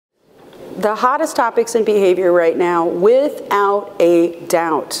The hottest topics in behavior right now, without a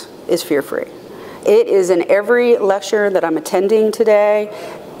doubt, is fear-free. It is in every lecture that I'm attending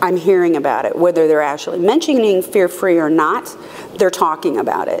today. I'm hearing about it. Whether they're actually mentioning fear-free or not, they're talking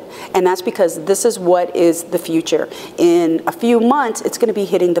about it. And that's because this is what is the future. In a few months, it's going to be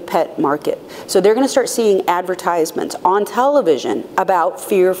hitting the pet market. So they're going to start seeing advertisements on television about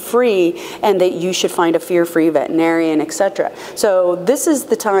fear-free and that you should find a fear-free veterinarian, etc. So this is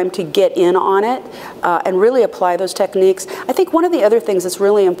the time to get in on it and really apply those techniques. I think one of the other things that's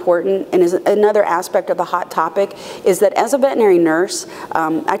really important and is another aspect of the hot topic is that as a veterinary nurse,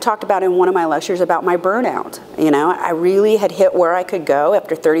 I talked about in one of my lectures about my burnout. You know, I really had hit where I could go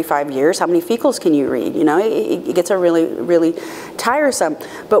after 35 years. How many fecals can you read? You know, it gets a really tiresome.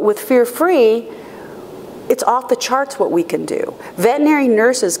 But with fear-free, it's off the charts what we can do. Veterinary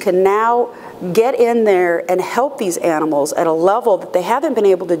nurses can now get in there and help these animals at a level that they haven't been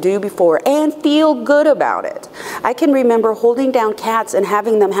able to do before and feel good about it. I can remember holding down cats and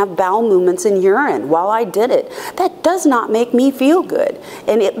having them have bowel movements and urine while I did it. That does not make me feel good,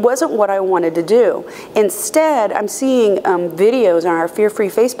 and it wasn't what I wanted to do. Instead, I'm seeing videos on our Fear-Free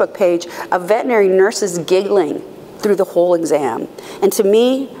Facebook page of veterinary nurses giggling through the whole exam. And to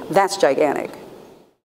me, that's gigantic.